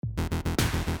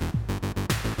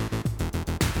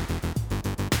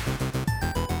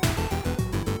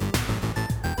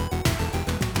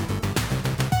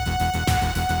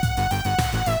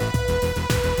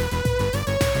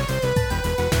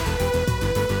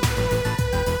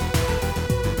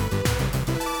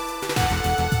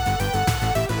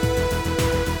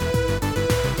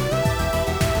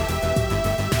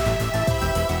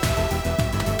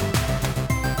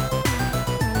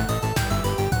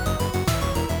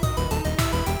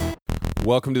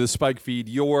Welcome to the Spike Feed,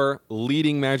 your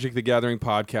leading Magic the Gathering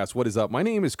podcast. What is up? My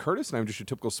name is Curtis, and I'm just your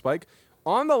typical Spike.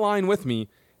 On the line with me, it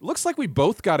looks like we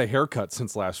both got a haircut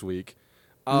since last week.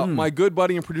 My good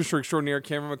buddy and producer extraordinaire,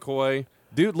 Cameron McCoy.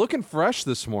 Dude, looking fresh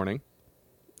this morning.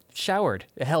 Showered.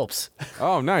 It helps.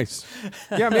 Oh, nice.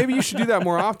 Yeah, maybe you should do that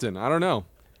more often. I don't know.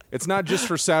 It's not just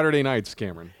for Saturday nights,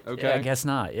 Cameron. Okay? Yeah, I guess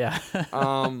not, yeah.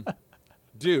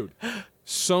 Dude,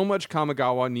 so much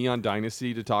Kamigawa Neon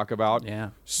Dynasty to talk about.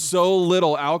 Yeah. So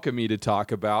little alchemy to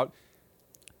talk about.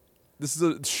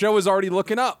 The show is already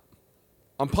looking up.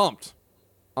 I'm pumped.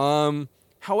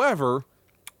 However,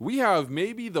 we have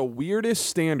maybe the weirdest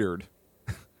standard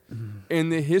in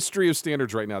the history of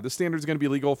standards right now. This standard is going to be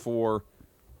legal for,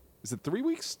 is it 3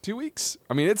 weeks? 2 weeks?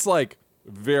 I mean, it's like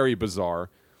very bizarre.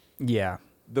 Yeah.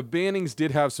 The bannings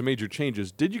did have some major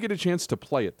changes. Did you get a chance to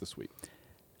play it this week?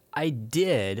 I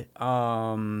did.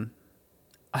 So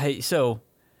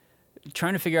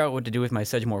trying to figure out what to do with my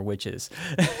Sedgemoor Witches.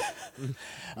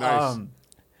 Nice.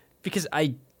 Because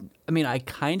I mean, I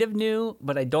kind of knew,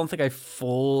 but I don't think I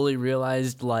fully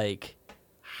realized like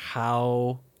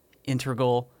how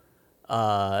integral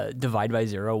Divide by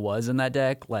Zero was in that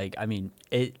deck. Like, I mean,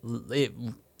 it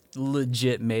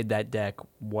legit made that deck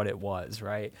what it was,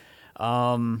 right?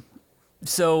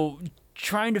 So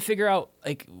trying to figure out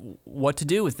like what to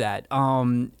do with that,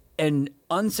 and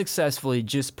unsuccessfully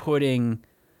just putting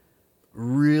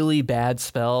really bad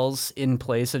spells in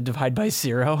place of Divide by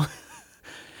Zero.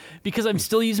 Because I'm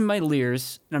still using my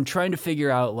Leers, and I'm trying to figure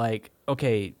out, like,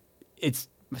 okay, it's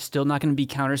still not going to be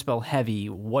counterspell heavy.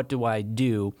 What do I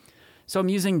do? So I'm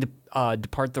using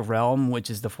Depart the Realm, which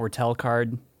is the Foretell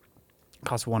card.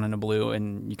 Costs 1 and a blue,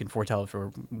 and you can foretell it for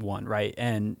 1, right?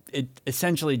 And it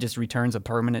essentially just returns a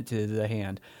permanent to the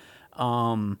hand.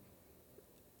 Not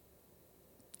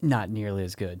nearly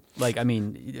as good. Like, I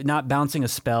mean, not bouncing a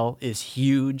spell is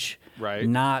huge. Right.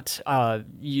 Not,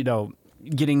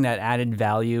 getting that added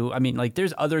value. I mean, like,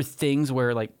 there's other things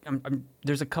where, like,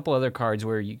 there's a couple other cards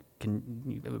where you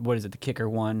can, what is it, the kicker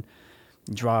one,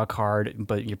 draw a card,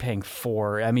 but you're paying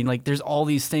 4. I mean, like, there's all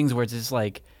these things where it's just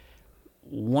like,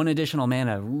 1 additional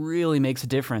mana really makes a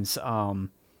difference, when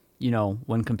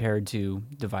compared to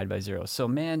Divide by Zero. So,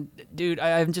 man, dude,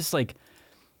 I'm just like,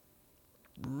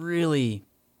 really,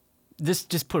 this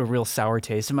just put a real sour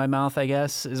taste in my mouth, I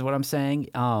guess, is what I'm saying.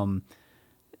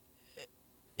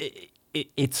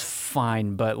 It's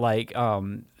fine, but like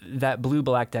that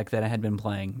blue-black deck that I had been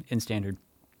playing in Standard,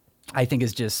 I think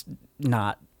is just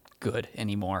not good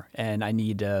anymore, and I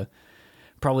need to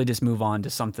probably just move on to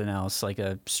something else, like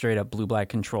a straight-up blue-black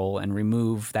control, and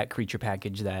remove that creature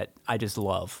package that I just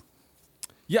love.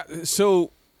 Yeah,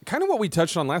 so kind of what we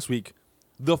touched on last week,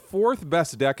 the 4th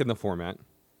best deck in the format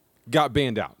got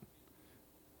banned out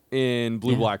in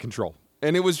blue-black control.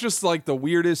 And it was just like the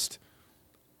weirdest.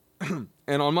 And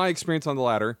on my experience on the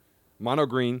ladder, mono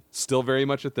green, still very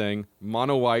much a thing.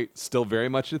 Mono white, still very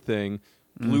much a thing.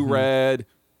 Blue red,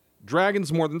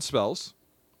 dragons more than spells,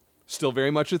 still very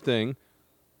much a thing.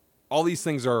 All these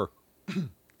things are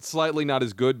slightly not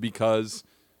as good because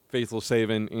Faithless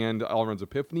Haven and Elrond's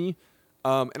Epiphany.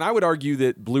 And I would argue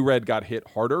that blue-red got hit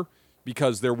harder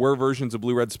because there were versions of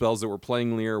blue-red spells that were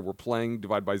playing Leer, were playing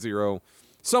Divide by Zero.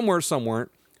 Some were, some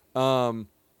weren't.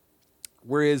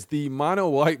 Whereas the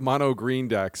mono-white, mono-green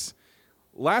decks,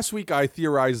 last week I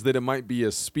theorized that it might be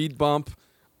a speed bump.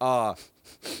 I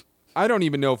don't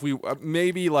even know if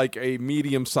maybe like a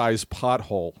medium-sized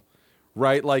pothole,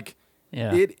 right? Like,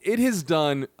 Yeah. It has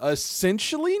done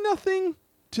essentially nothing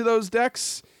to those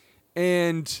decks.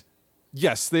 And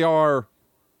yes, they are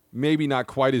maybe not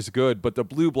quite as good, but the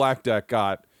blue-black deck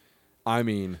got,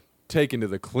 taken to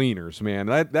the cleaners, man.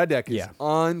 That deck is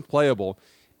unplayable.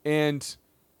 And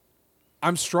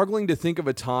I'm struggling to think of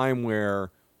a time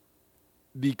where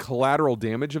the collateral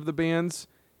damage of the bans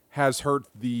has hurt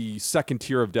the second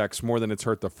tier of decks more than it's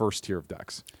hurt the first tier of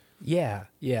decks. Yeah.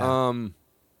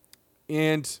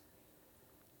 And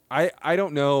I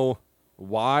don't know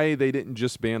why they didn't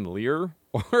just ban Leer,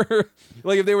 or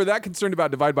like if they were that concerned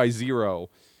about Divide by Zero.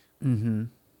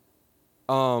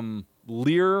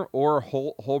 Leer or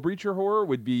Hull Breacher Horror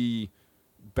would be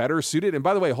better suited. And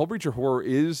by the way, Hull Breacher Horror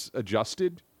is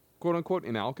adjusted, quote unquote,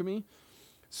 in Alchemy.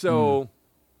 So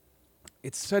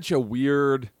it's such a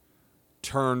weird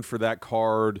turn for that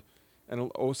card,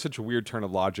 and such a weird turn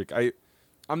of logic.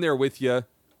 I'm there with you,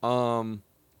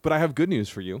 but I have good news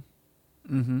for you.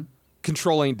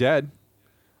 Control ain't dead.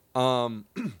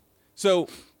 So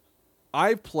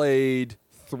I've played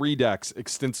 3 decks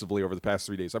extensively over the past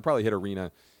 3 days. I probably hit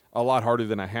Arena a lot harder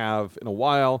than I have in a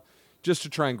while, just to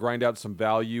try and grind out some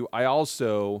value. I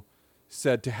also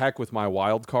said to heck with my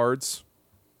wild cards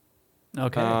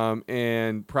Okay.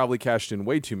 And probably cashed in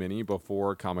way too many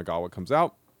before Kamigawa comes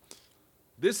out.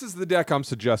 This is the deck I'm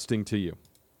suggesting to you.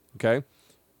 Okay?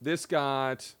 This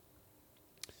got,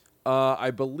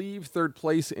 I believe, third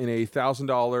place in a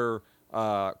 $1,000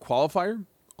 qualifier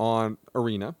on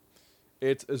Arena.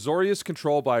 It's Azorius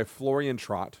Control by Florian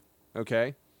Trott.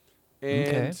 Okay?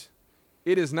 And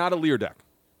it is not a Lear deck.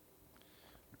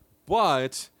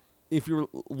 But if you're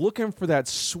looking for that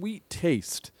sweet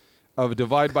taste of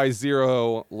Divide by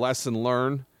Zero lesson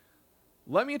learned,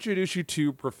 let me introduce you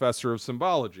to Professor of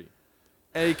Symbology,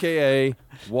 a.k.a.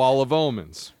 Wall of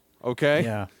Omens. Okay?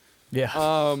 Yeah.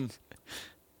 Yeah.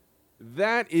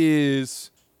 That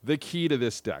is the key to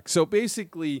this deck. So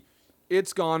basically,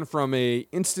 it's gone from a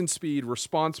instant speed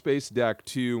response-based deck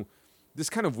to this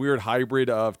kind of weird hybrid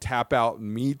of tap out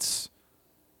meets.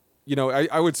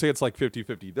 I would say it's like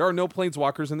 50-50. There are no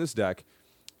planeswalkers in this deck.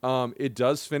 It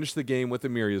does finish the game with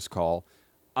Amiria's Call.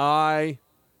 I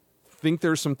think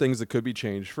there's some things that could be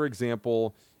changed. For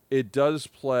example, it does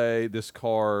play this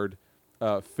card,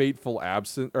 Fateful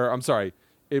Absence. Or, I'm sorry,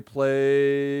 it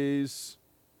plays...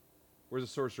 Where's the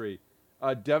sorcery?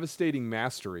 Devastating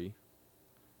Mastery.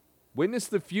 Witness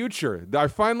the Future. I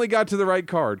finally got to the right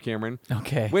card, Cameron.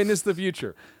 Okay. Witness the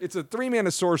Future. It's a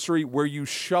 3-mana sorcery where you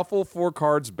shuffle 4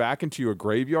 cards back into a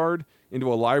graveyard,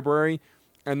 into a library,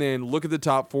 and then look at the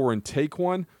top 4 and take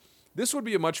one. This would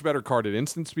be a much better card at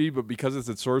instant speed, but because it's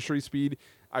at sorcery speed,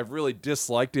 I've really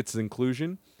disliked its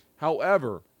inclusion.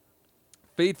 However,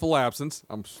 Fateful Absence,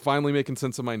 I'm finally making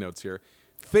sense of my notes here.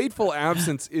 Fateful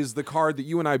Absence is the card that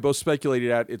you and I both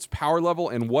speculated at its power level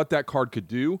and what that card could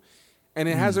do. And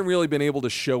it hasn't really been able to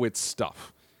show its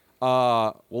stuff.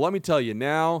 Well, let me tell you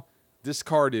now, this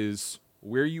card is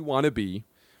where you want to be.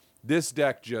 This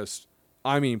deck just,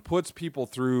 puts people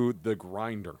through the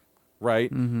grinder, right?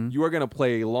 Mm-hmm. You are going to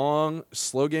play a long,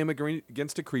 slow game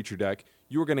against a creature deck.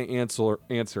 You are going to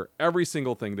answer every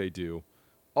single thing they do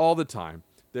all the time.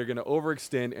 They're going to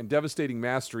overextend, and Devastating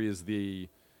Mastery is the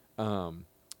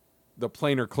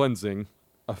planar cleansing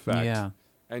effect. Yeah.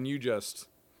 And you just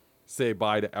say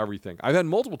bye to everything. I've had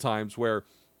multiple times where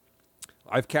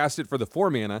I've cast it for the 4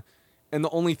 mana, and the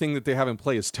only thing that they have in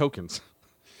play is tokens.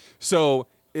 So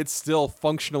it still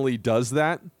functionally does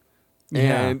that,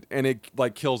 and it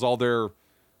like kills all their,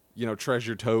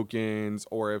 treasure tokens,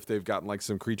 or if they've gotten like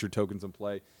some creature tokens in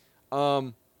play.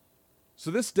 So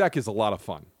this deck is a lot of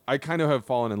fun. I kind of have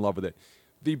fallen in love with it.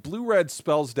 The blue-red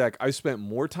spells deck I spent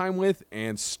more time with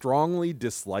and strongly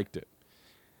disliked it.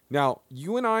 Now,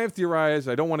 you and I have theorized,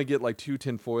 I don't want to get like too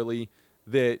tinfoily,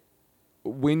 that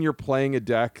when you're playing a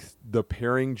deck, the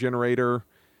pairing generator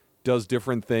does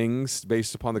different things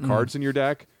based upon the cards in your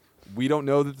deck. We don't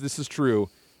know that this is true,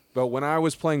 but when I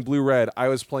was playing blue-red, I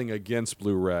was playing against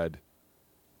blue-red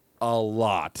a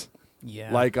lot.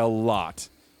 Yeah. Like a lot.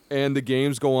 And the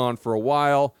games go on for a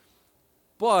while,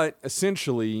 but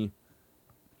essentially,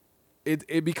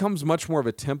 it becomes much more of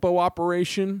a tempo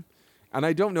operation. And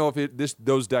I don't know if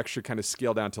those decks should kind of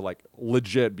scale down to like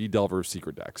legit Bedelver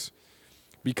Secret decks.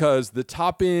 Because the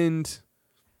top end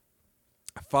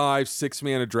 5-6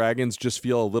 mana dragons just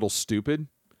feel a little stupid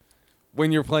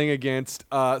when you're playing against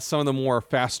some of the more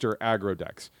faster aggro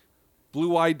decks.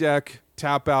 Blue-white deck,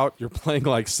 tap out, you're playing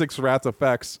like 6 Wrath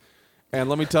effects. And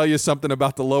let me tell you something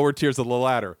about the lower tiers of the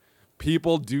ladder.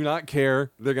 People do not care.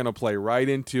 They're going to play right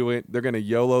into it. They're going to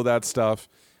YOLO that stuff.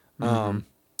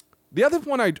 The other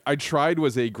one I tried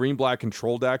was a green-black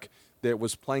control deck that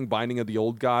was playing Binding of the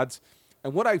Old Gods.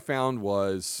 And what I found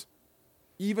was,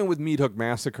 even with Meathook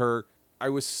Massacre, I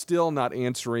was still not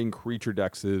answering creature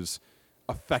decks as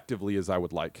effectively as I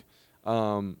would like.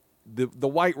 The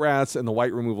white rats and the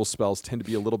white removal spells tend to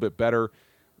be a little bit better.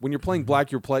 When you're playing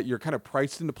black, you're kind of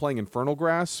priced into playing Infernal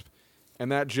Grasp.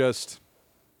 And that just,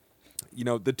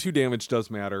 the 2 damage does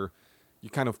matter. You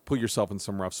kind of put yourself in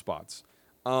some rough spots.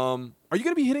 Are you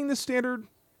going to be hitting this standard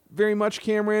very much,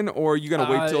 Cameron, or are you going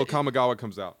to wait till Kamigawa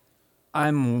comes out?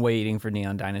 I'm waiting for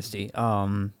Neon Dynasty.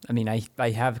 I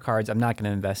have cards. I'm not going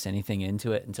to invest anything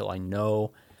into it until I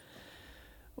know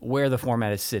where the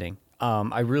format is sitting.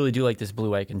 I really do like this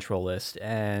blue-white control list,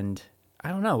 and I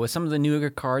don't know, with some of the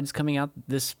newer cards coming out,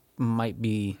 this might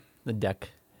be the deck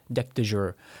de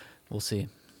jour. We'll see.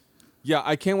 Yeah,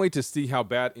 I can't wait to see how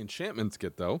bad enchantments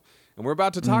get, though. And we're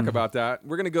about to talk about that.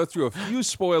 We're going to go through a few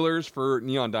spoilers for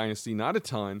Neon Dynasty, not a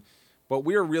ton, but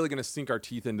we are really going to sink our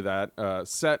teeth into that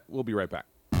set. We'll be right back.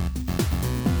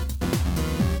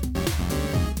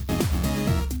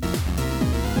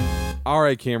 All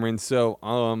right, Cameron. So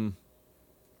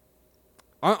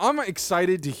I'm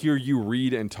excited to hear you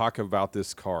read and talk about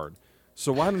this card.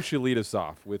 So why don't you lead us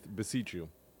off with Beseech You?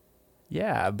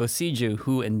 Yeah, Bosiju,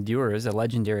 who endures a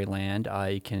legendary land.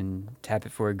 You can tap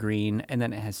it for a green, and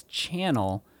then it has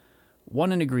channel.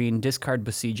 1 and a green, discard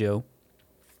Bosiju.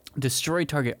 Destroy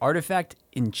target artifact,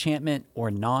 enchantment, or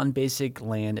non-basic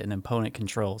land an opponent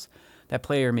controls. That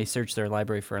player may search their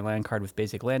library for a land card with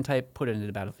basic land type, put it into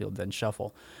the battlefield, then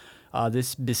shuffle.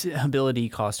 This ability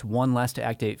costs 1 less to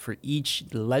activate for each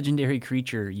legendary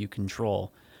creature you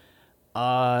control.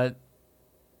 This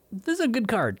is a good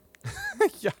card.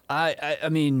 Yeah. I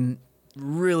mean,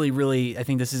 really, I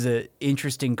think this is an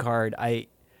interesting card.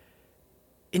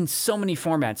 In so many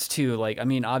formats too. Like, I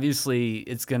mean, obviously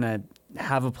it's gonna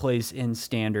have a place in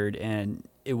standard and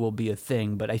it will be a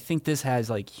thing, but I think this has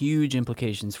like huge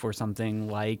implications for something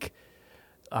like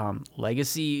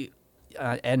Legacy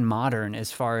and Modern,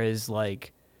 as far as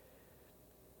like,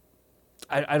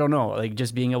 I don't know, like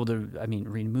just being able to, I mean,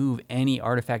 remove any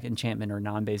artifact, enchantment, or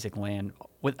non-basic land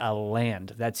with a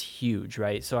land. That's huge,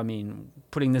 right? So, I mean,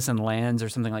 putting this in lands or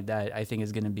something like that, I think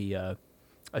is going to be a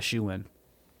shoe-in.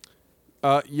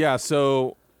 Yeah,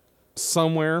 so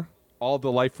somewhere all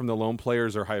the Life from the Loam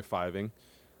players are high-fiving.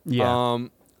 Yeah.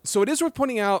 So it is worth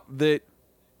pointing out that,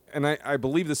 and I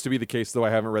believe this to be the case, though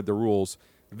I haven't read the rules,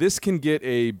 this can get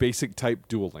a basic type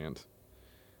dual land.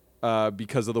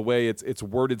 Because of the way it's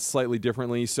worded slightly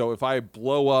differently. So if I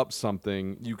blow up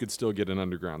something, you could still get an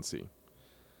Underground Sea.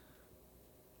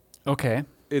 Okay.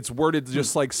 It's worded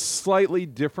just like slightly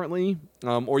differently,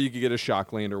 or you could get a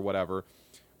shock land or whatever.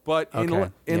 But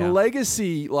in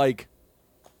Legacy, like,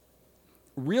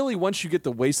 really once you get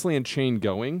the Wasteland chain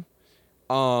going,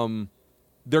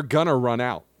 they're gonna run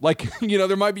out. Like,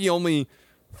 there might be only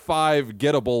 5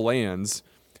 gettable lands.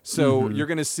 So you're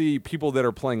going to see people that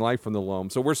are playing Life from the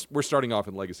Loam. So we're starting off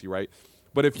in Legacy, right?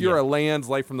 But if you're a lands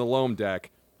Life from the Loam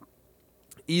deck,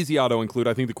 easy auto include.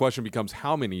 I think the question becomes,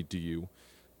 how many do you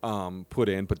put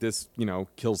in? But this,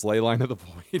 kills Leyline of the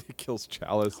Void. It kills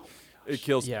Chalice. It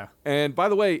kills. Yeah. And by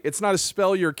the way, it's not a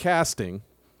spell you're casting.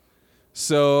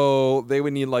 So they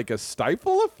would need like a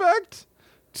stifle effect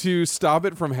to stop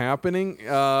it from happening.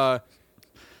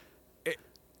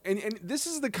 And this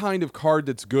is the kind of card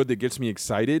that's good, that gets me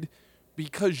excited,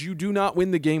 because you do not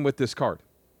win the game with this card.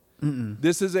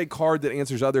 This is a card that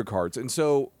answers other cards. And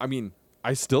so, I mean,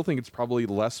 I still think it's probably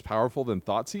less powerful than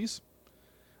Thoughtseize,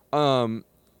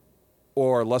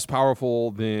 or less powerful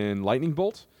than Lightning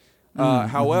Bolt.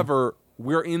 However,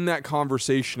 we're in that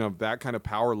conversation of that kind of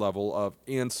power level of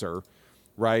answer,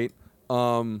 right?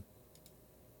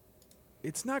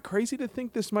 It's not crazy to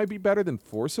think this might be better than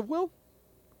Force of Will.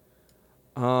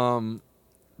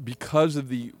 Because of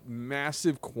the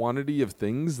massive quantity of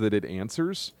things that it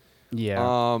answers.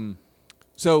 Yeah.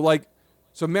 So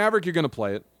Maverick, you're going to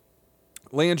play it.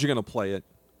 Lands, you're going to play it.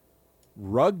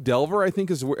 Rug Delver, I think,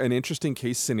 is an interesting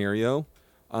case scenario.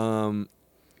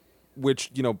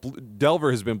 Which,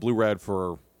 Delver has been blue-red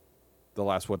for the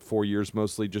last, 4 years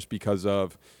mostly, just because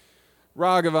of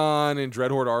Ragavan and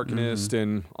Dreadhorde Arcanist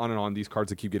and on, these cards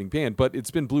that keep getting banned. But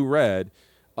it's been blue-red.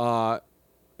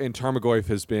 And Tarmogoyf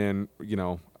has been,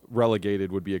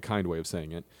 relegated, would be a kind way of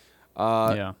saying it.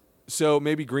 So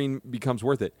maybe green becomes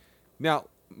worth it. Now,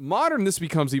 Modern, this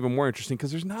becomes even more interesting because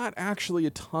there's not actually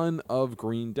a ton of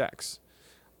green decks.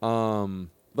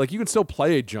 Like, you can still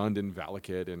play a Jund and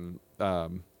Valakut and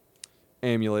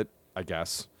Amulet, I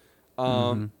guess.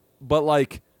 But,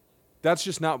 like, that's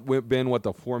just not been what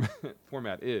the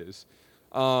format is.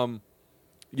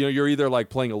 You're either, like,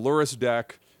 playing a Lurrus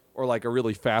deck, or like a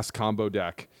really fast combo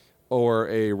deck, or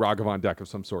a Ragavan deck of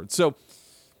some sort. So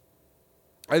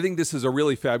I think this is a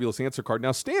really fabulous answer card.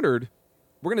 Now, Standard,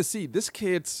 we're going to see this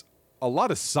kits a lot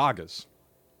of sagas.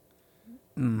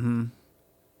 But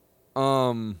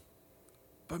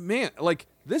man, like,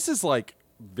 this is like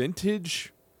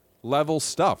vintage level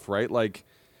stuff, right? Like,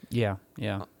 yeah.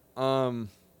 I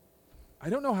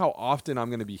don't know how often I'm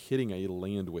going to be hitting a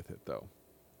land with it, though.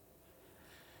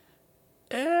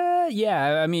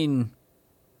 Yeah, I mean,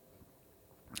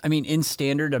 in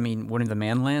Standard, one of the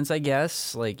man lands, I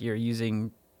guess. Like, you're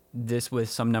using this with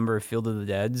some number of Field of the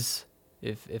Deads,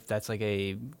 if that's like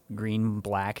a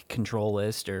green-black control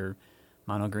list or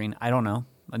mono-green. I don't know.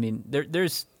 I mean,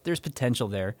 there's potential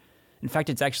there. In fact,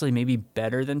 it's actually maybe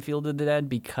better than Field of the Dead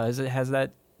because it has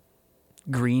that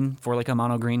green for like a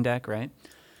mono-green deck, right?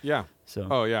 Yeah. So.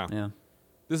 Oh, yeah. Yeah.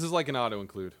 This is like an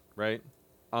auto-include, right?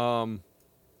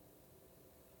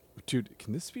 Dude,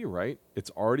 can this be right?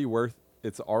 It's already a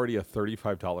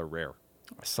 $35 rare.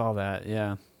 I saw that,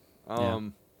 yeah.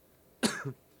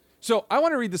 So I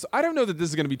want to read this. I don't know that this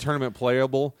is going to be tournament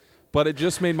playable, but it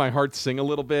just made my heart sing a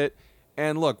little bit.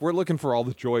 And look, we're looking for all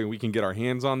the joy we can get our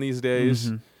hands on these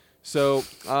days. So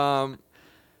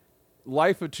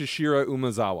Life of Toshiro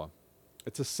Umezawa.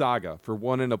 It's a saga for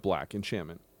 1 and a black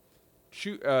enchantment.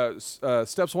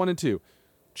 Steps 1 and 2.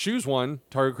 Choose one.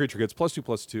 Target creature gets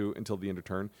 +2/+2 until the end of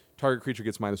turn. Target creature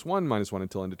gets -1/-1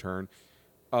 until end of turn.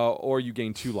 Or you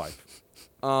gain 2 life.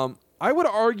 I would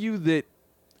argue that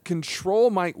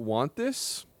Control might want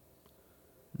this.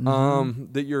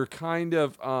 That you're kind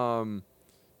of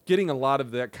getting a lot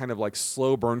of that kind of like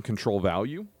slow burn control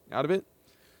value out of it.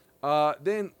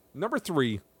 Then number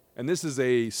 3, and this is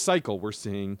a cycle we're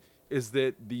seeing, is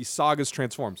that the sagas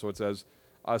transform. So it says,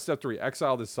 step 3,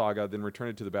 exile this saga, then return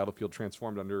it to the battlefield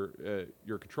transformed under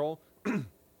your control. And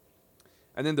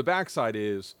then the backside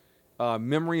is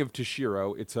Memory of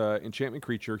Toshiro. It's an enchantment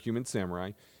creature, human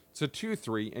samurai. It's a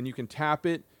 2/3, and you can tap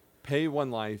it, pay 1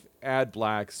 life, add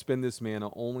black, spend this mana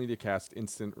only to cast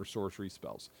instant or sorcery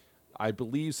spells. I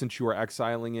believe since you are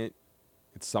exiling it,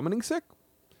 it's summoning sick.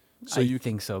 So you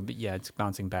think so, but yeah, it's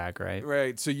bouncing back, right?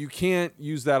 Right. So you can't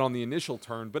use that on the initial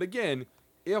turn. But again,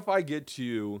 if I get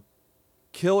to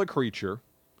kill a creature,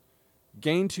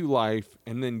 gain 2 life,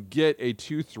 and then get a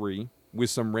 2/3 with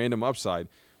some random upside,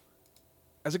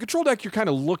 as a control deck, you're kind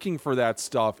of looking for that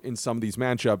stuff in some of these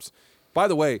matchups. By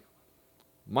the way,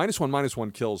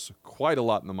 -1/-1 kills quite a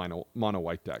lot in the mono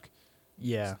white deck.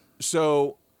 Yeah.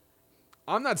 So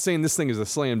I'm not saying this thing is a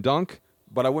slam dunk,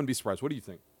 but I wouldn't be surprised. What do you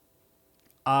think?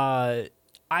 I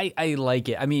like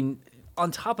it. I mean,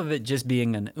 on top of it just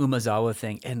being an Umezawa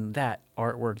thing, and that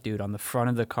artwork, dude, on the front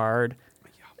of the card,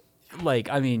 like,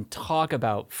 I mean, talk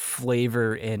about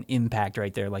flavor and impact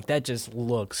right there. Like, that just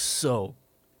looks so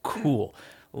cool.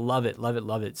 Love it, love it,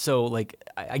 love it. So, like,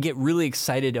 I get really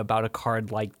excited about a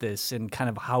card like this and kind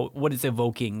of what it's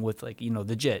evoking with, like,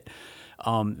 the JIT.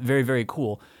 Very, very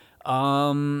cool.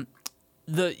 I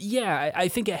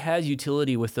think it has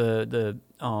utility with the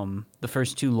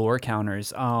first 2 lore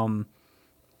counters. And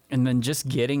then just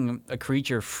getting a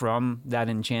creature from that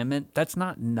enchantment, that's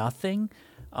not nothing.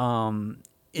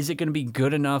 Is it going to be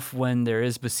good enough when there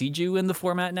is Besiju in the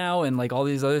format now and like all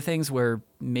these other things where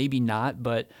maybe not,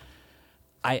 but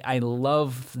I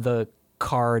love the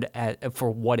card for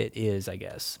what it is, I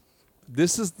guess.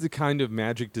 This is the kind of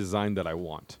Magic design that I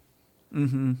want.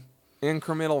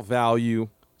 Incremental value,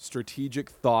 strategic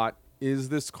thought. Is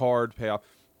this card payoff?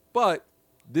 But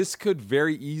this could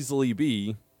very easily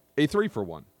be a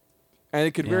 3-for-1. And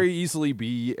it could very easily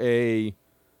be a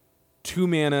 2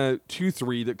 mana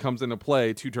 2/3 that comes into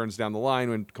play 2 turns down the line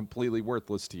and completely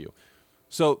worthless to you.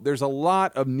 So there's a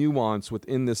lot of nuance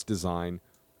within this design.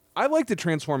 I like the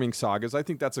transforming sagas. I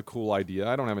think that's a cool idea.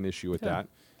 I don't have an issue with that.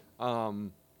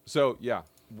 So yeah,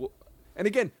 and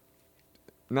again,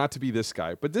 not to be this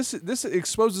guy, but this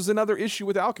exposes another issue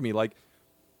with Alchemy. Like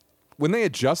when they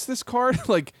adjust this card,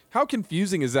 like how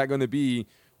confusing is that going to be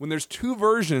when there's 2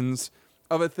 versions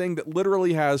of a thing that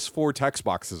literally has 4 text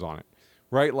boxes on it,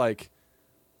 right? Like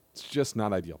it's just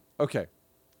not ideal. Okay,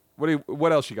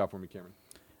 what else you got for me, Cameron?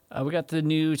 We got the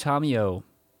new Tamiyo.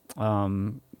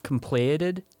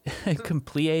 Completed.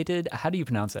 How do you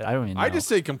pronounce that? I don't even know. I just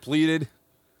say completed.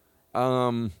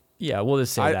 Yeah, we'll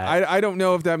just say that. I don't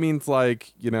know if that means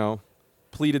like,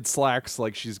 pleated slacks,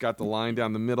 like she's got the line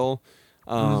down the middle.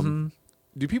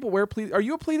 Do people wear pleated? Are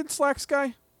you a pleated slacks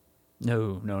guy?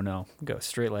 No. Go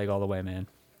straight leg all the way, man.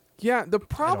 Yeah, the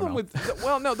problem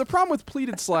the problem with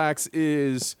pleated slacks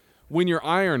is when you're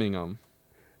ironing them.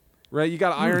 Right, you got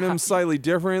to iron them slightly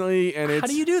differently, and how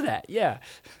do you do that?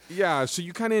 Yeah, so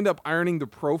you kind of end up ironing the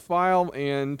profile,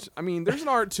 and I mean, there's an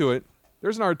art to it.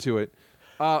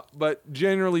 But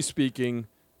generally speaking,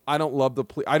 I don't love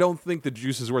I don't think the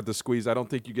juice is worth the squeeze. I don't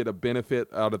think you get a benefit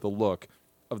out of the look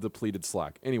of the pleated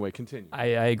slack. Anyway, continue. I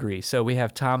agree. So we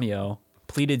have Tamiyo,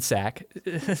 pleated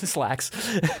slacks,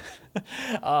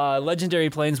 legendary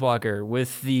planeswalker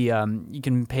with the you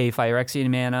can pay Phyrexian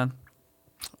mana.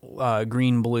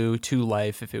 Green, blue, 2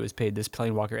 life. If it was paid, this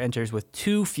planeswalker enters with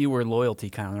 2 fewer loyalty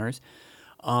counters.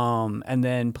 And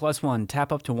then +1,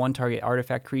 tap up to 1 target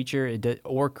artifact creature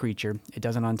or creature. It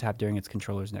doesn't untap during its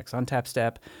controller's next untap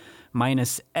step.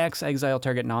 -X, exile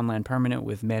target non-land permanent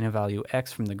with mana value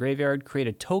X from the graveyard. Create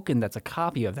a token that's a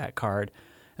copy of that card.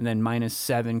 And then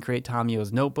 -7, create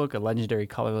Tamiyo's Notebook, a legendary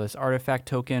colorless artifact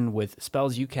token with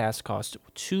spells you cast cost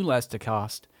 2 less to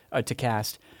cast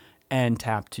and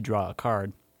tap to draw a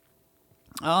card.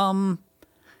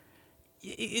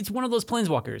 It's one of those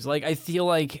planeswalkers. Like, I feel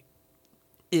like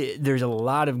there's a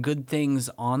lot of good things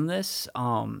on this.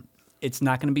 It's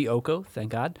not going to be Oko,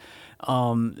 thank God.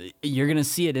 You're going to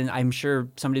see it, and I'm sure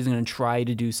somebody's going to try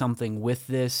to do something with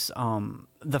this.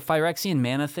 The Phyrexian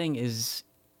mana thing is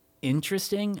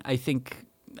interesting. I think,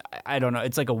 I don't know,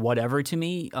 it's like a whatever to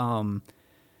me.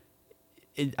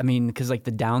 I mean, because like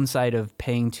the downside of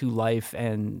paying 2 life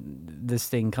and this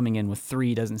thing coming in with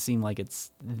 3 doesn't seem like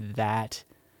it's that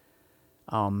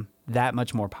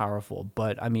much more powerful.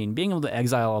 But I mean, being able to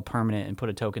exile a permanent and put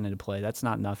a token into play, that's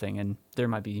not nothing, and there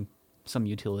might be some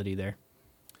utility there.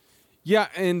 Yeah,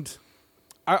 and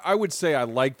I would say I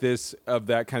like this of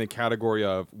that kind of category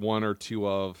of 1 or 2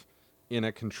 of in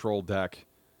a control deck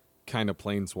kind of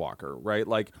planeswalker, right?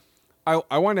 Like,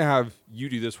 I want to have you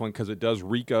do this one because it does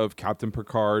reek of Captain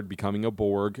Picard becoming a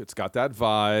Borg. It's got that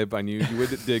vibe. I knew you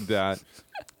would dig that.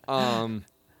 By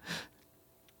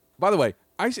the way,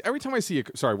 every time I see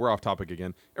sorry, we're off topic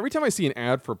again. Every time I see an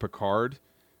ad for Picard,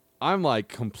 I'm like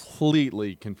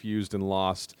completely confused and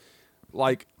lost.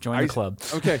 Like, join the club.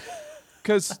 Okay.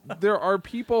 Because there are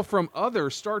people from other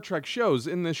Star Trek shows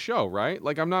in this show, right?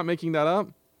 Like, I'm not making that up.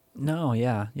 No,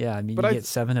 yeah. I mean, but you get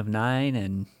 7 of 9,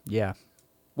 and yeah.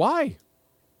 Why?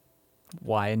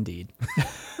 Why indeed?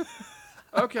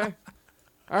 Okay.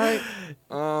 All right.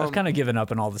 I've kind of given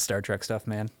up on all the Star Trek stuff,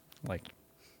 man. Like,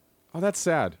 oh, that's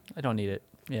sad. I don't need it.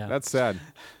 Yeah, that's sad.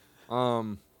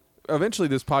 Eventually,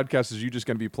 this podcast is you just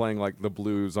going to be playing like the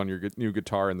blues on your new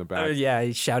guitar in the back. Yeah,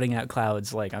 he's shouting out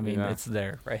clouds. Like, I mean, it's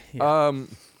there, right? Yeah.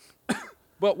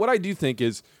 But what I do think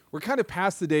is we're kind of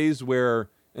past the days where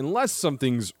unless some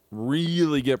things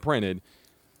really get printed,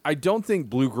 I don't think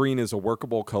blue-green is a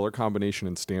workable color combination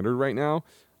in Standard right now.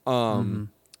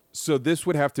 So this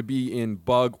would have to be in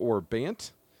Bug or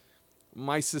Bant.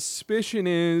 My suspicion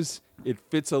is it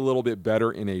fits a little bit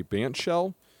better in a Bant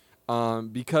shell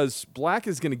because black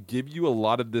is going to give you a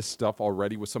lot of this stuff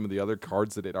already with some of the other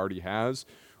cards that it already has,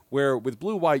 where with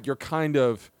blue-white, you're kind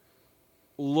of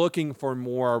looking for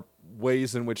more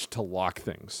ways in which to lock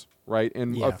things, right?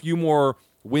 And a few more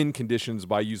win conditions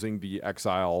by using the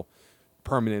exile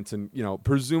permanents, and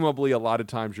presumably a lot of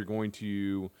times you're going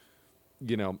to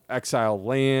exile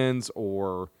lands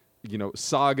or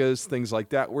sagas, things like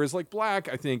that, whereas like black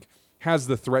I think has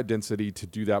the threat density to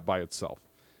do that by itself.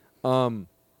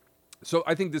 So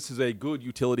I think this is a good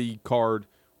utility card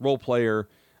role player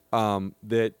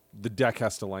that the deck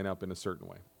has to line up in a certain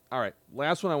way. All right,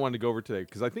 last one I wanted to go over today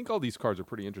because I think all these cards are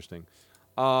pretty interesting,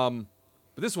 but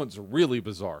this one's really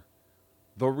bizarre.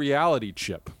 The Reality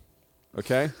Chip.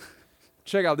 Okay.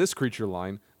 Check out this creature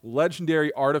line.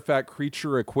 Legendary Artifact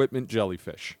Creature Equipment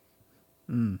Jellyfish.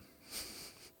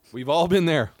 We've all been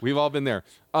there.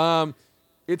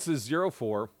 It's a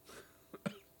 0/4.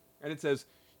 And it says,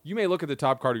 you may look at the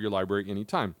top card of your library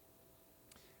anytime.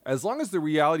 As long as the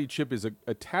Reality Chip is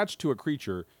attached to a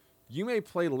creature, you may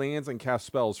play lands and cast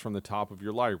spells from the top of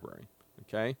your library.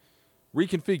 Okay?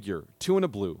 Reconfigure. 2 and a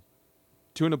blue.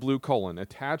 2 and a blue :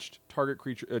 attached to target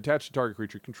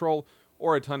creature control,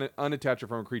 or unattach it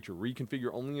from a creature. Reconfigure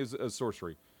only as a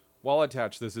sorcery. While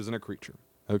attached, this isn't a creature.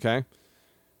 Okay?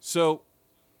 So,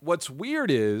 what's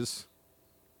weird is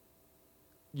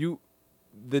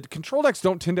the control decks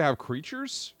don't tend to have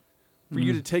creatures for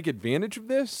you to take advantage of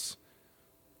this.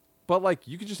 But, like,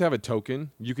 you could just have a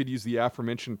token. You could use the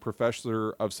aforementioned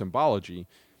Professor of Symbology.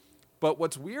 But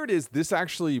what's weird is this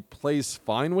actually plays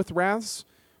fine with Wraths,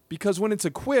 because when it's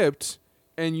equipped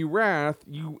and you Wrath,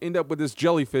 you end up with this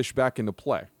jellyfish back into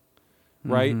play,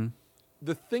 right?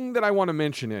 The thing that I want to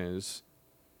mention is,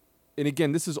 and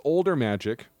again, this is older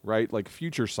Magic, right? Like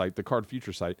Future Sight, the card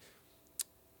Future Sight.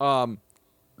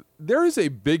 There is a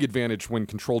big advantage when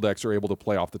control decks are able to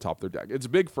play off the top of their deck. It's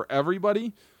big for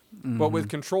everybody, but with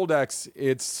control decks,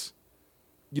 it's,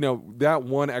 that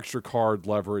one extra card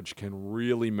leverage can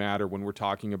really matter when we're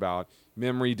talking about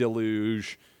Memory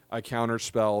Deluge, a counter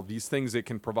spell, these things that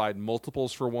can provide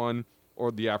multiples for one,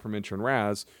 or the aforementioned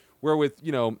Raz, where with,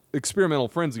 Experimental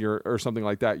Frenzy or something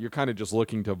like that, you're kind of just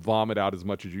looking to vomit out as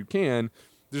much as you can.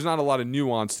 There's not a lot of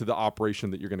nuance to the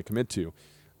operation that you're going to commit to.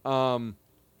 I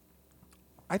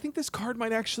think this card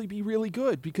might actually be really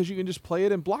good because you can just play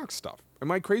it and block stuff.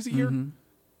 Am I crazy here?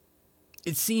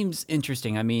 It seems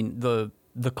interesting. I mean, the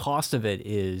cost of it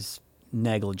is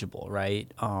negligible, right?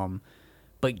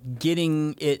 But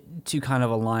getting it to kind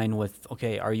of align with,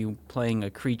 okay, are you playing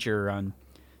a creature on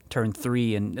turn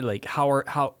 3, and like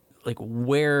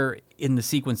where in the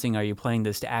sequencing are you playing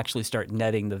this to actually start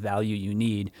netting the value you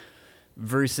need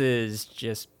versus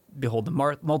just behold the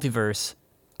multiverse.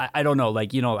 I don't know,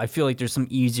 I feel like there's some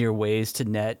easier ways to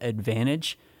net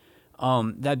advantage.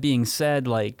 That being said,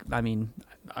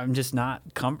 I'm just not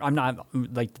I'm not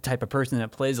like the type of person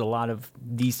that plays a lot of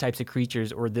these types of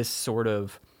creatures or this sort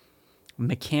of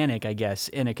mechanic, I guess,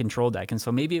 in a control deck. And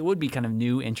so maybe it would be kind of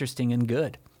new, interesting, and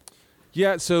good.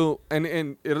 Yeah, so, and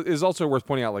it is also worth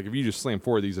pointing out, if you just slam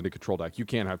 4 of these in a control deck, you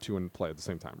can't have 2 in play at the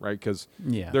same time, right? Because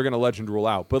they're going to legend rule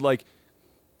out. But,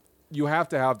 you have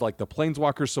to have like the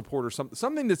Planeswalker support or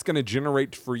something that's going to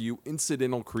generate for you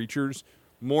incidental creatures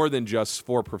more than just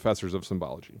 4 professors of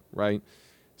symbology, right?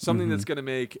 Something that's going to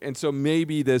make, and so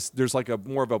maybe there's like a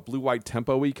more of a blue-white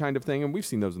tempo-y kind of thing, and we've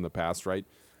seen those in the past, right?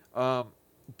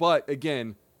 But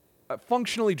again,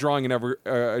 functionally drawing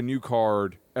a new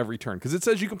card every turn, because it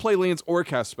says you can play lands or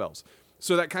cast spells.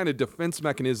 So that kind of defense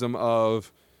mechanism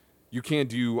of you can't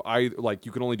do like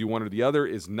you can only do one or the other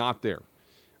is not there.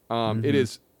 It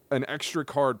is an extra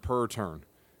card per turn,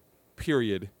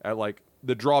 period. At like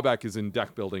the drawback is in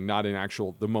deck building, not in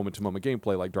the moment-to-moment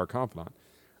gameplay like Dark Confidant.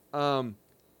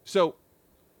 So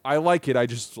I like it. I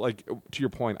just like, to your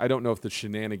point, I don't know if the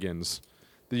shenanigans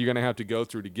that you're going to have to go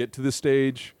through to get to the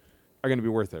stage are going to be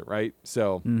worth it, right?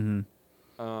 So,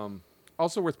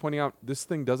 also worth pointing out, this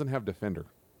thing doesn't have Defender.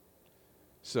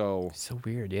 So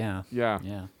weird, yeah. Yeah.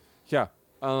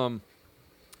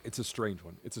 It's a strange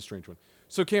one.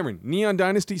 So Cameron, Neon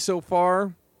Dynasty so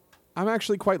far, I'm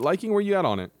actually quite liking. Where you at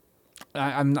on it?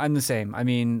 I'm the same. I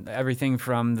mean, everything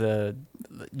from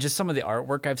just some of the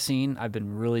artwork I've seen, I've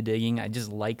been really digging. I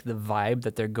just like the vibe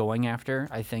that they're going after.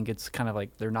 I think it's kind of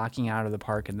like they're knocking out of the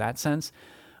park in that sense.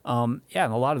 And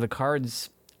a lot of the cards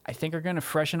I think are going to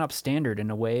freshen up Standard in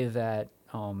a way that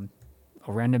a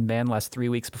random ban last 3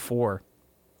 weeks before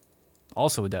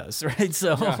also does, right?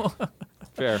 So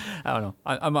fair. I don't know.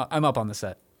 I'm up on the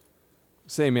set.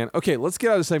 Same, man. Okay, let's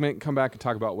get out of the segment and come back and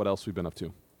talk about what else we've been up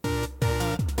to.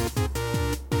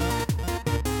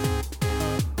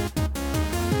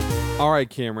 All right,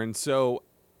 Cameron. So,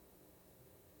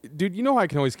 dude, you know I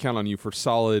can always count on you for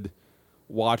solid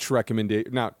watch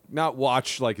recommendation. Not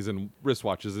watch like as in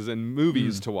wristwatches, as in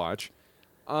movies to watch.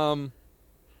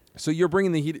 So you're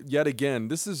bringing the heat yet again.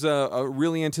 This is a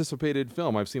really anticipated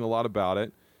film. I've seen a lot about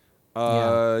it.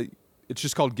 It's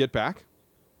just called Get Back.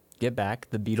 Get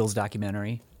Back, the Beatles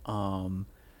documentary.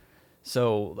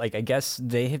 So, like, I guess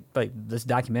this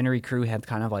documentary crew had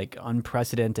kind of like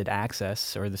unprecedented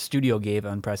access, or the studio gave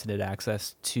unprecedented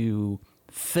access to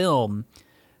film,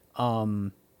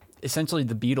 essentially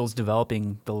the Beatles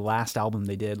developing the last album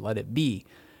they did, Let It Be.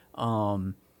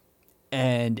 And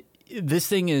this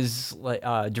thing is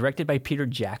directed by Peter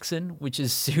Jackson, which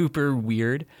is super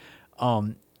weird.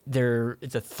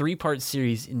 It's a 3-part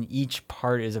series, and each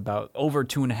part is about over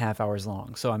 2.5 hours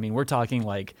long. So, I mean, we're talking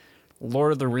like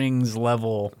Lord of the Rings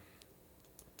level,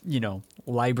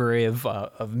 library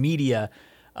of media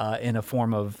in a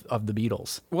form of the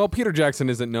Beatles. Well, Peter Jackson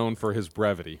isn't known for his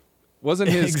brevity. Wasn't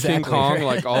his Exactly, King Kong right?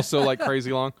 like also like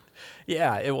crazy long?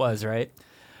 Yeah, it was, right?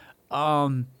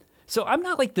 So I'm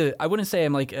not like I wouldn't say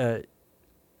I'm like the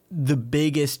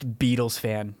biggest Beatles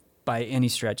fan by any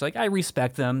stretch. Like, I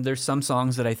respect them. There's some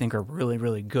songs that I think are really,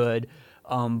 really good.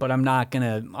 But I'm not,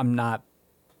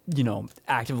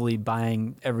 actively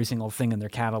buying every single thing in their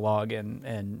catalog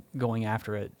and going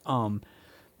after it.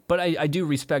 But I do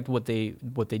respect what they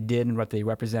did and what they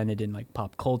represented in like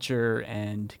pop culture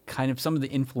and kind of some of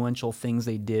the influential things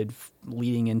they did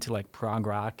leading into like prog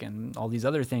rock and all these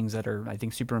other things that are, I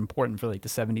think, super important for like the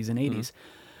 70s and 80s.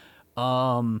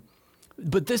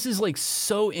 But this is like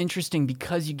so interesting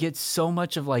because you get so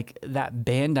much of like that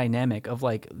band dynamic of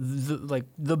like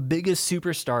the biggest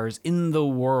superstars in the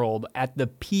world at the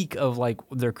peak of like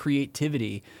their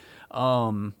creativity.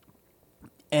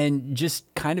 And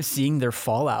just kind of seeing their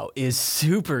fallout is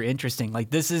super interesting.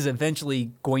 Like, this is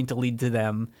eventually going to lead to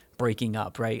them breaking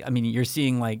up, right? I mean, you're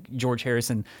seeing like George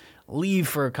Harrison leave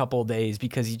for a couple of days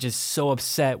because he's just so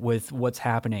upset with what's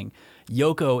happening.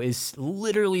 Yoko is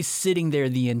literally sitting there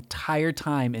the entire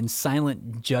time in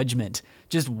silent judgment,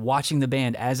 just watching the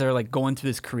band as they're like going through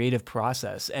this creative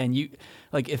process. And you,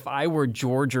 like, if I were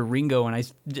George or Ringo, and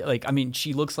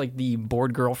she looks like the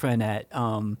bored girlfriend at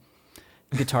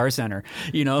Guitar Center,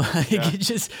 It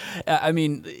just,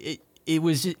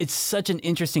 it's such an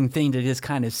interesting thing to just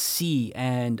kind of see.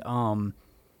 And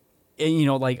it's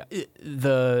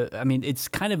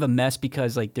kind of a mess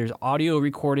because like there's audio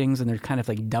recordings and they're kind of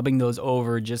like dubbing those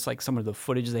over, just like some of the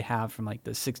footage they have from like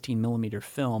the 16 millimeter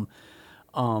film.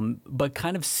 But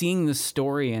kind of seeing the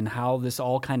story and how this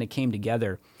all kind of came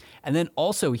together. And then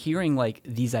also hearing like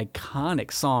these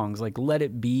iconic songs like Let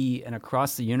It Be and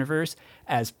Across the Universe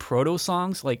as proto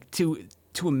songs, like to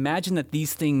imagine that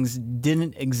these things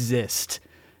didn't exist,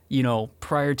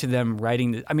 prior to them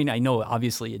writing. I mean, I know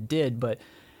obviously it did, but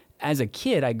as a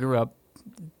kid, I grew up,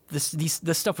 this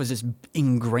stuff was just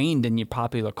ingrained in your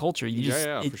popular culture.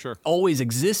 For sure. Always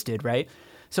existed, right?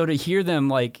 So to hear them,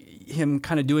 like him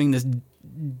kind of doing this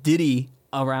ditty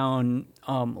around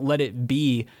Let It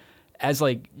Be, as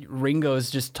like Ringo's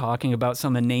just talking about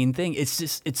some inane thing,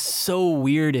 it's so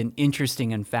weird and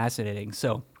interesting and fascinating.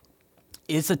 So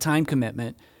it's a time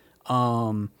commitment.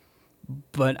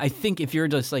 But I think if you're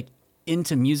just like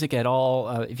into music at all,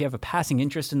 if you have a passing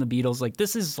interest in the Beatles, like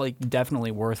this is like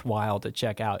definitely worthwhile to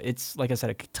check out. It's like I said,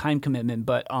 a time commitment,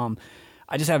 but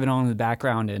I just have it on in the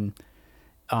background, and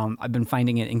I've been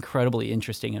finding it incredibly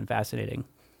interesting and fascinating.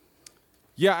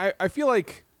 Yeah, I feel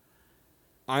like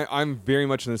I'm very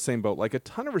much in the same boat. Like a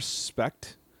ton of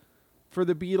respect for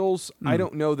the Beatles. I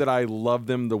don't know that I love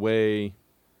them the way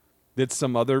that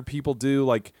some other people do.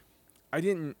 Like I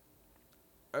didn't.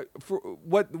 For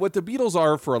what the Beatles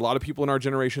are for a lot of people in our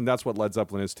generation, that's what Led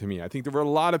Zeppelin is to me. I think there were a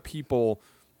lot of people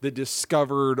that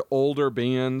discovered older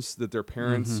bands that their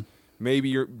parents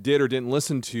maybe did or didn't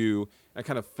listen to and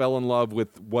kind of fell in love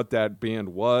with what that band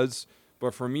was.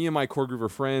 But for me and my core group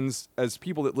of friends, as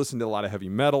people that listened to a lot of heavy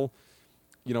metal,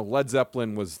 you know, Led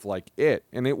Zeppelin was like it.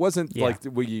 And it wasn't like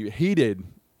we hated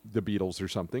the Beatles or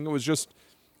something. It was just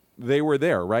they were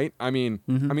there, right? I mean,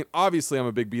 obviously I'm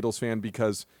a big Beatles fan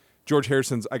because George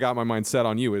Harrison's "I Got My Mind Set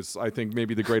on You" is, I think,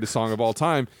 maybe the greatest song of all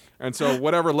time. And so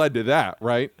whatever led to that,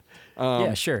 right?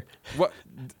 Yeah, sure.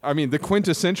 The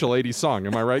quintessential 80s song.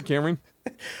 Am I right, Cameron?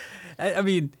 I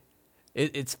mean,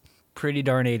 it's pretty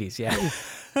darn 80s, yeah.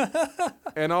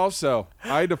 And also,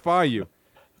 I defy you.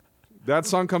 That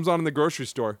song comes on in the grocery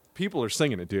store. People are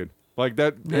singing it, dude. Like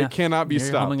that, it cannot be You're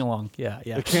stopped. humming along, yeah.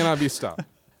 It cannot be stopped.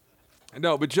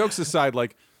 No, but jokes aside,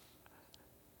 like,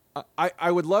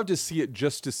 I would love to see it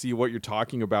just to see what you're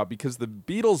talking about, because the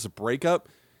Beatles breakup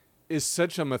is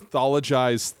such a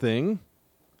mythologized thing.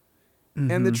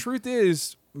 And the truth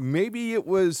is, maybe it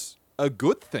was a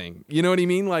good thing. You know what I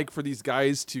mean? Like, for these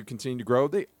guys to continue to grow.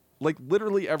 They, like,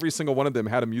 literally every single one of them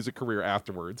had a music career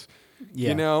afterwards. Yeah,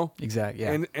 you know? Exactly,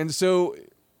 yeah. And so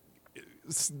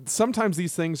sometimes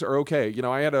these things are okay. You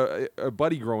know, I had a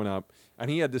buddy growing up,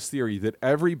 and he had this theory that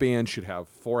every band should have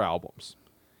 4 albums.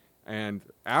 And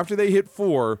after they hit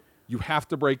 4, you have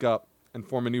to break up and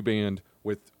form a new band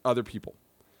with other people,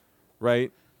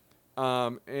 right?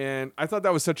 And I thought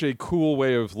that was such a cool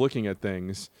way of looking at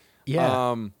things.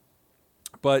 Yeah.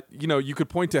 But, you know, you could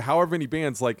point to however many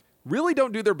bands, like, really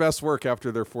don't do their best work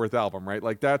after their 4th album, right?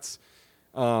 Like, that's,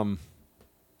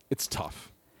 it's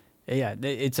tough. Yeah,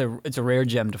 it's a rare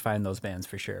gem to find those bands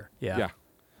for sure. Yeah.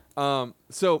 Yeah.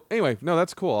 So, anyway, no,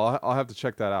 that's cool. I'll have to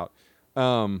check that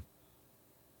out.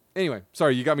 Anyway,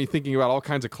 sorry, you got me thinking about all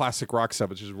kinds of classic rock stuff.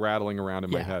 It's just rattling around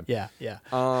in my head. Yeah.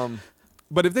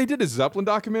 But if they did a Zeppelin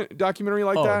documentary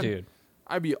like that, dude,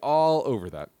 I'd be all over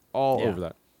that. Over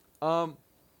that.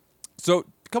 So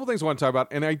a couple things I want to talk about,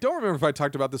 and I don't remember if I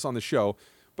talked about this on the show,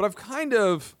 but I've kind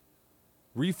of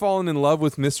refallen in love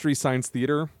with Mystery Science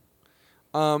Theater.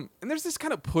 And there's this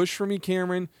kind of push for me,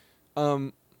 Cameron.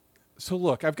 So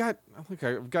look, I've got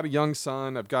a young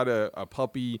son. I've got a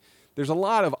puppy. There's a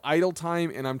lot of idle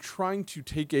time, and I'm trying to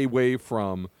take away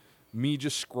from me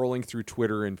just scrolling through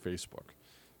Twitter and Facebook.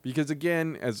 Because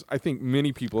again, as I think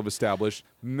many people have established,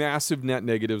 massive net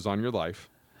negatives on your life.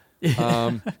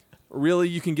 Really,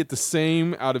 you can get the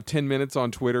same out of 10 minutes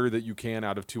on Twitter that you can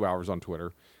out of 2 hours on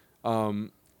Twitter.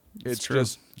 It's true.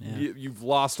 just, you've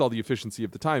lost all the efficiency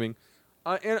of the timing.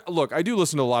 And look, I do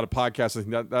listen to a lot of podcasts. I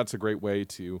think that's a great way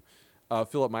to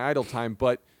fill up my idle time.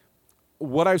 But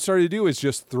what I've started to do is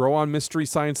just throw on Mystery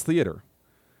Science Theater.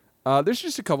 There's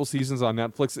just a couple seasons on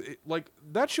Netflix.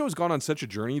 That show has gone on such a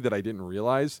journey that I didn't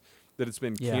realize that it's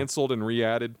been canceled and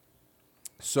re-added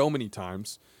so many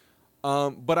times.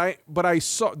 But I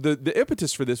saw the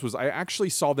impetus for this was I actually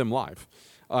saw them live.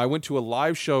 I went to a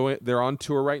live show. They're on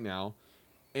tour right now,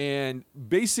 and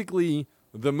basically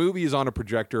the movie is on a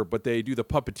projector, but they do the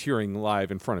puppeteering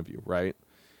live in front of you, right?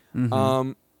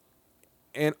 Mm-hmm.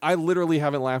 And I literally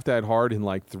haven't laughed that hard in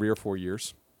like 3 or 4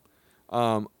 years.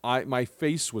 My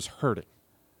face was hurting.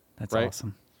 That's right?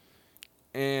 awesome.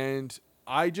 And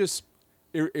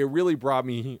it really brought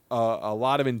me a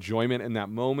lot of enjoyment in that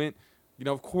moment. You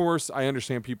know, of course, I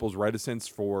understand people's reticence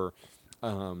for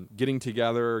getting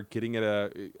together, getting at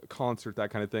a concert, that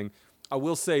kind of thing. I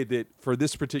will say that for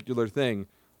this particular thing,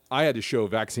 I had to show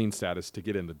vaccine status to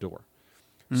get in the door.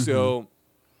 Mm-hmm. So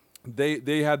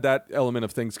they had that element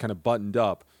of things kind of buttoned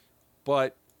up.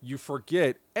 But you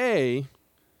forget,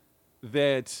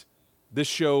 that this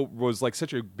show was like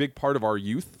such a big part of our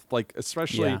youth, like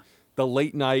especially the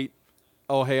late night,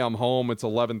 oh, hey, I'm home, it's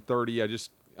 11:30, I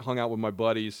just hung out with my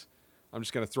buddies. I'm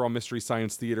just going to throw on Mystery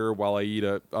Science Theater while I eat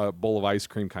a bowl of ice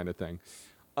cream kind of thing.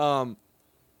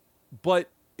 But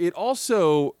it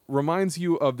also reminds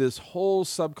you of this whole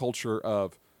subculture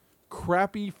of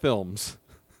crappy films.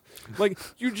 Like,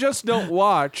 you just don't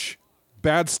watch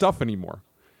bad stuff anymore,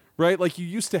 right? Like, you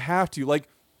used to have to. Like,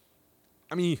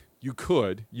 I mean, you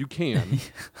can.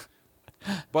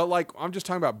 But like, I'm just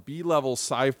talking about B-level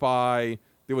sci-fi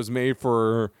that was made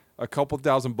for a couple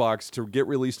 $1,000 to get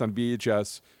released on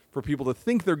VHS for people to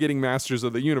think they're getting Masters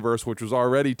of the Universe, which was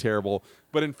already terrible,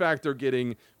 but in fact they're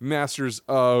getting Masters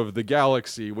of the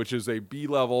Galaxy, which is a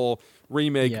B-level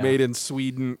remake made in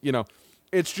Sweden. You know,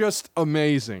 it's just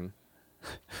amazing,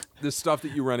 the stuff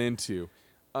that you run into.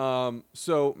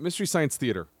 So Mystery Science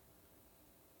Theater,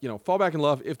 you know, fall back in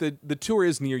love. If the tour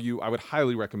is near you, I would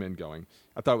highly recommend going.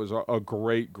 I thought it was a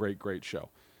great, great, great show.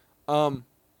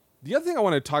 The other thing I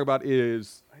want to talk about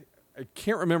is, I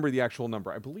can't remember the actual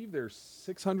number. I believe there's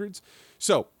 600s.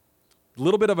 So, a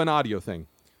little bit of an audio thing.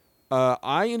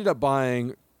 I ended up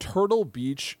buying Turtle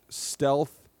Beach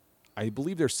Stealth. I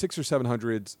believe they're 600 or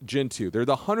 700s Gen 2. They're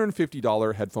the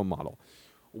 $150 headphone model.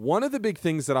 One of the big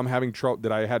things that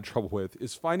that I had trouble with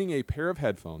is finding a pair of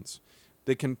headphones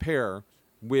that can pair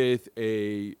with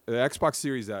an Xbox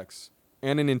Series X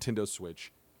and a Nintendo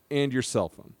Switch and your cell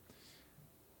phone.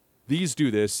 These do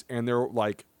this, and they're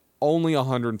like only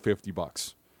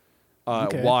 $150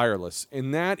 wireless,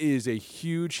 and that is a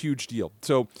huge, huge deal.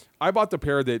 So I bought the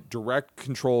pair that direct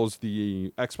controls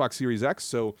the Xbox Series X.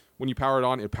 So when you power it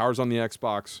on, it powers on the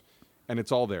Xbox, and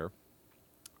it's all there.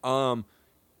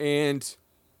 And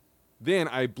then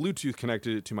I Bluetooth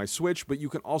connected it to my Switch, but you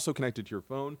can also connect it to your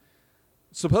phone.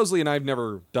 Supposedly, and I've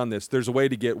never done this, there's a way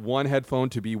to get one headphone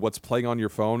to be what's playing on your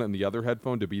phone and the other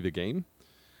headphone to be the game.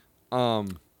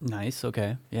 Nice.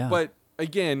 Okay. Yeah. But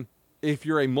again, if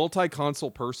you're a multi-console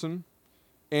person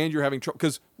and you're having trouble,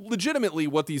 because legitimately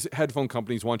what these headphone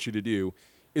companies want you to do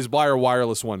is buy a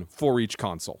wireless one for each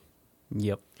console.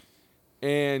 Yep.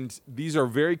 And these are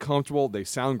very comfortable. They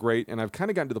sound great. And I've kind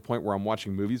of gotten to the point where I'm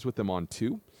watching movies with them on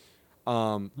too.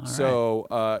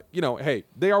 So, you know, hey,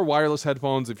 they are wireless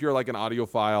headphones. If you're like an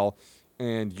audiophile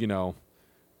and, you know,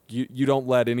 you don't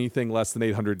let anything less than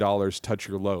 $800 touch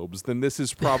your lobes, then this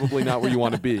is probably not where you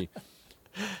want to be.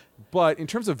 But in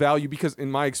terms of value, because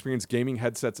in my experience, gaming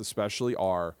headsets especially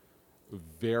are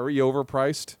very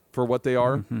overpriced for what they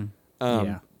are.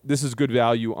 Mm-hmm. This is good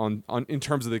value on in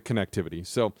terms of the connectivity.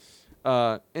 So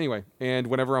anyway, and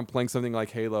whenever I'm playing something like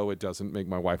Halo, it doesn't make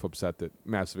my wife upset that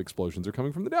massive explosions are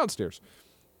coming from the downstairs.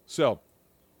 So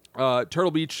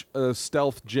Turtle Beach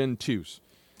Stealth Gen 2s.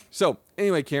 So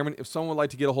anyway, Cameron, if someone would like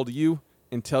to get a hold of you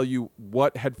and tell you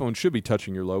what headphones should be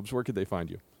touching your lobes, where could they find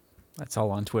you? That's all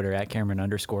on Twitter at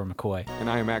Cameron_McCoy. And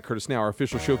I am at Curtis Now. Our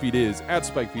official show feed is at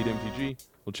SpikeFeedMTG.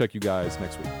 We'll check you guys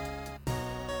next week.